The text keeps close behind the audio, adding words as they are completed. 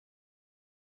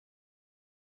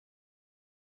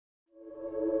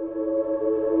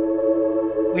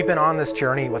We've been on this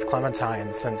journey with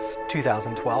Clementine since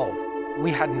 2012. We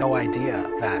had no idea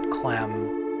that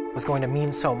Clem was going to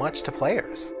mean so much to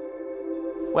players.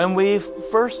 When we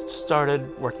first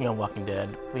started working on Walking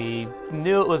Dead, we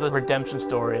knew it was a redemption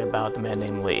story about the man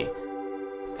named Lee.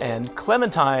 And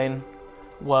Clementine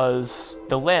was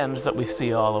the lens that we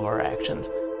see all of our actions.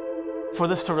 For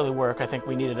this to really work, I think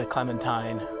we needed a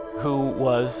Clementine who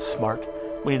was smart.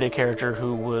 We needed a character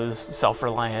who was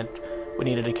self-reliant. We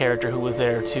needed a character who was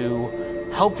there to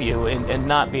help you and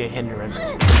not be a hindrance.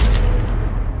 It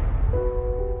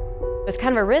was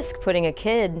kind of a risk putting a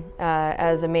kid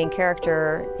as a main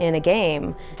character in a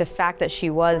game. The fact that she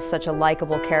was such a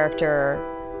likable character,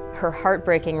 her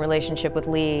heartbreaking relationship with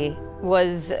Lee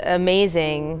was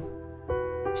amazing.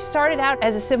 She started out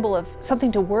as a symbol of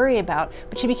something to worry about,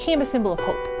 but she became a symbol of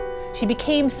hope. She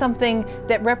became something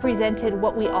that represented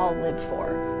what we all live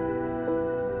for.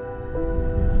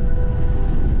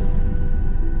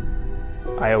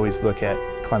 I always look at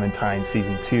Clementine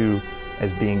Season 2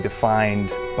 as being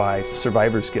defined by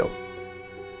survivor's guilt.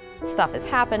 Stuff has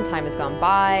happened, time has gone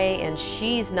by, and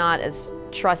she's not as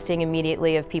trusting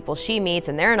immediately of people she meets,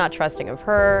 and they're not trusting of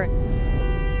her.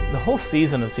 The whole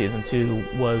season of Season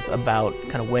 2 was about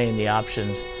kind of weighing the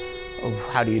options of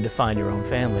how do you define your own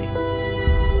family.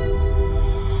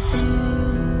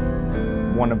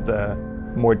 One of the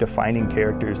more defining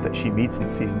characters that she meets in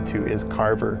Season 2 is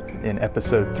Carver. In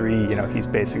Episode 3, you know, he's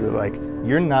basically like,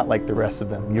 you're not like the rest of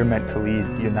them. You're meant to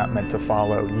lead, you're not meant to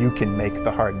follow. You can make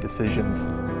the hard decisions.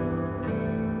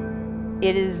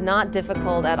 It is not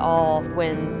difficult at all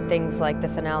when things like the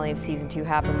finale of Season 2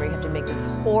 happen, where you have to make this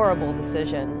horrible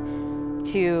decision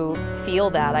to feel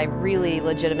that. I really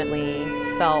legitimately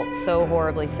felt so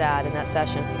horribly sad in that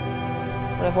session.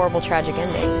 What a horrible, tragic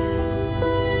ending.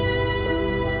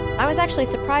 I was actually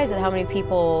surprised at how many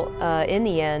people, in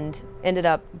the end, ended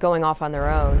up going off on their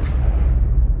own.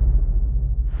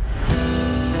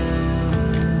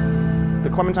 The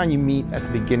Clementine you meet at the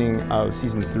beginning of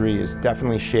Season 3 is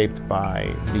definitely shaped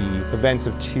by the events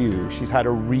of 2. She's had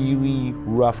a really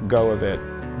rough go of it.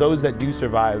 Those that do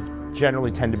survive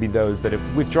generally tend to be those that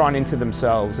have withdrawn into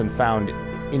themselves and found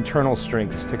internal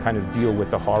strengths to kind of deal with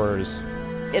the horrors.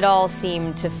 It all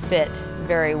seemed to fit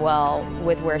very well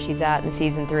with where she's at in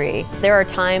Season 3. There are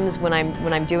times when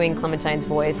I'm doing Clementine's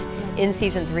voice in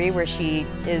Season 3 where she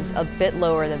is a bit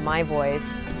lower than my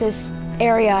voice. This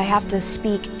area I have to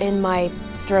speak in my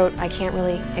throat, I can't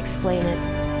really explain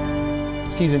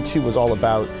it. Season 2 was all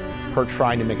about her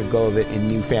trying to make a go of it in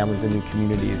new families and new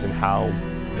communities, and how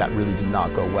that really did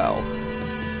not go well.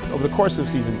 Over the course of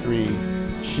Season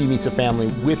 3, she meets a family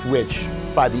with which,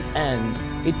 by the end,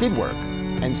 it did work.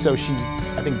 And so she's,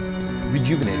 I think,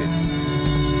 rejuvenated.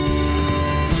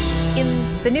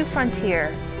 In The New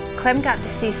Frontier, Clem got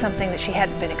to see something that she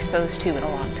hadn't been exposed to in a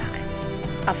long time.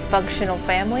 A functional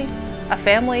family, a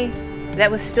family that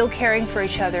was still caring for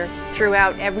each other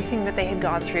throughout everything that they had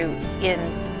gone through in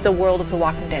the world of The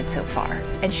Walking Dead so far.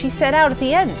 And she set out at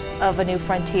the end of A New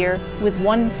Frontier with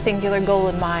one singular goal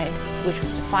in mind, which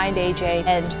was to find AJ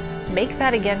and make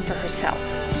that again for herself.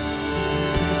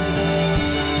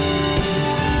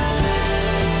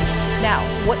 Now,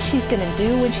 what she's gonna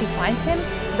do when she finds him,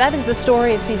 that is the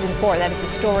story of Season 4. That is the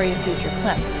story of future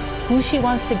Clem. Who she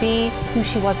wants to be, who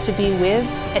she wants to be with,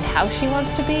 and how she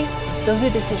wants to be, those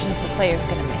are decisions the player's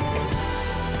gonna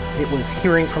make. It was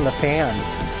hearing from the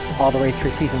fans all the way through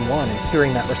Season 1 and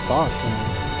hearing that response, and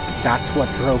that's what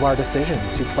drove our decision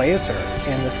to play as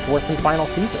her in this 4th and final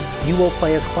season. You will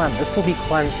play as Clem. This will be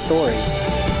Clem's story.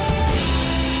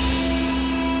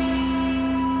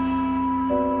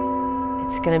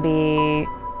 It's gonna be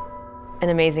an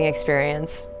amazing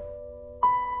experience.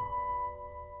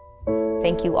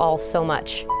 Thank you all so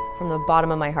much from the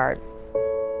bottom of my heart.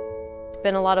 It's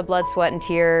been a lot of blood, sweat, and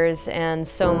tears, and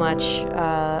so much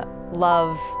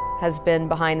love has been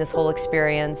behind this whole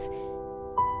experience.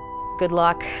 Good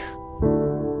luck.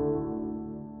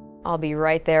 I'll be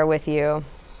right there with you.